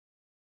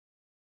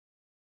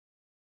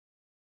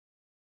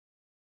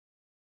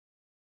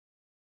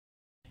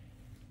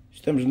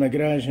Estamos na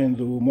garagem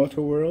do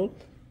MotorWorld.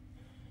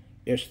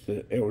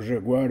 Este é o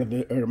Jaguar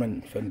de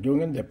Herman van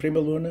Dungen, da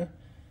Primaluna,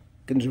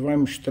 que nos vai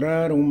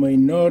mostrar uma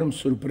enorme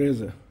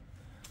surpresa.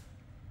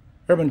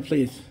 Herman,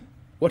 please,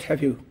 what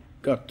have you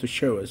got to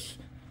show us?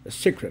 A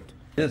secret.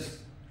 Yes,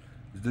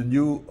 it's the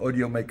new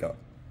AudioMeca.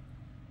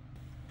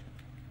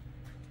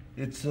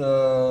 It's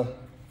a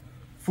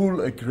full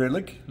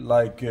acrylic,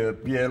 like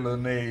Piérre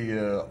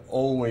Lurné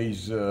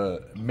always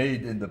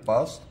made in the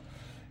past.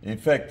 In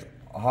fact,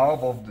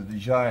 half of the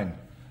design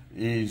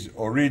is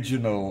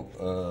original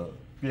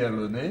Piérre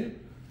Lurné,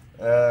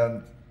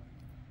 and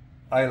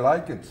I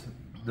like it.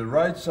 The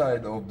right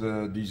side of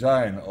the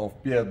design of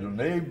Piérre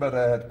Lurné, but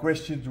I had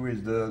questions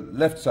with the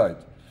left side.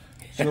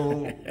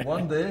 So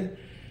one day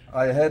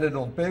I had it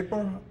on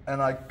paper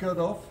and I cut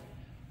off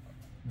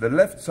the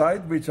left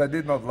side, which I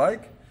did not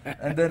like,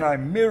 and then I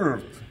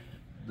mirrored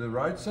the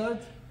right side,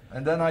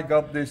 and then I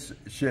got this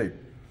shape.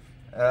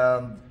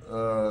 And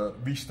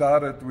we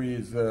started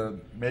with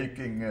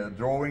making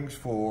drawings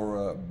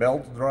for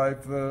belt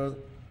drive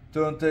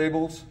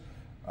turntables.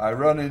 I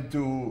run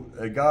into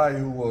a guy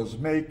who was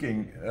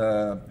making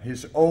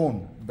his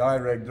own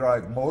direct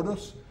drive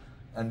motors,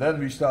 and then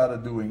we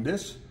started doing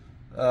this.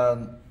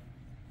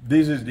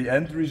 This is the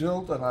end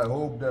result, and I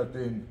hope that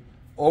in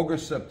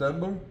August,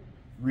 September,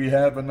 we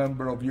have a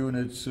number of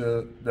units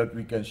that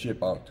we can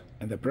ship out.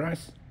 And the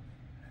price?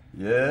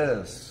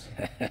 Yes,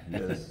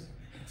 yes.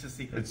 It's a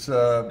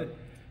secret.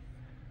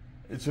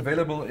 It's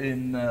available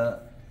in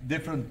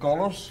different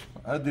colors.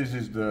 This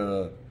is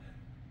the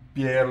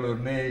Piérre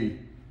Lurné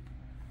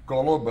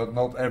color, but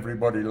not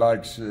everybody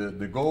likes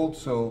the gold,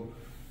 so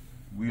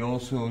we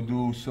also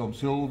do some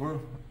silver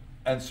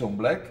and some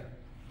black.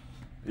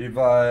 If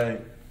I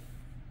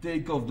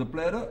take off the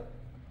platter,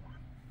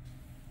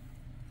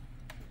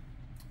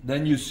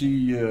 then you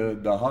see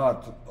the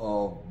heart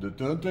of the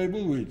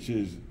turntable, which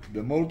is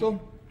the motor.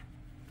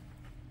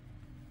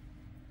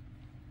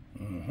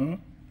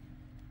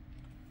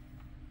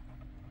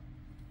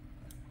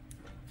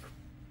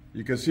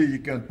 You can see you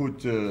can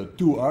put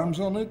two arms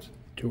on it.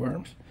 Two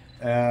arms.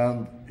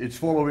 And it's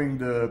following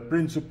the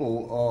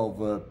principle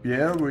of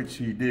Piérre, which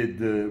he did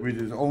with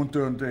his own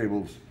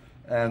turntables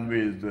and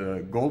with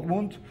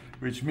Goldmund,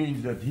 which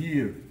means that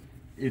here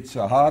it's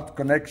a hard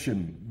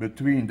connection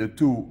between the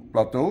two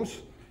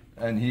plateaus,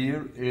 and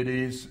here it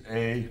is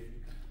a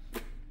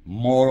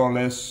more or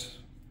less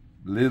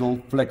little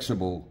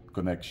flexible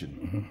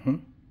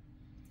connection.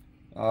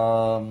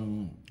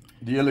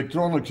 The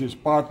electronics is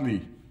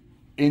partly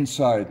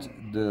inside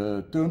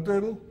the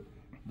turntable.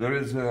 There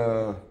is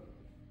a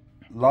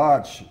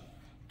large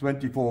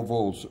 24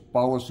 volts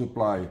power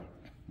supply,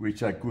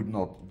 which I could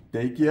not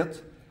take yet,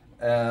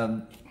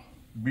 and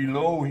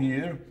below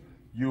here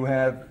you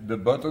have the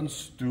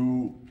buttons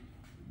to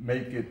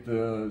make it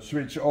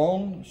switch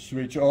on,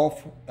 switch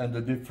off, and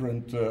the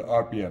different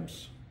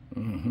RPMs.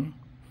 And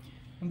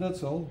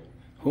that's all.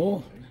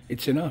 Cool,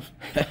 it's enough.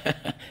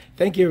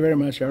 Thank you very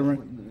much,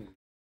 Herman.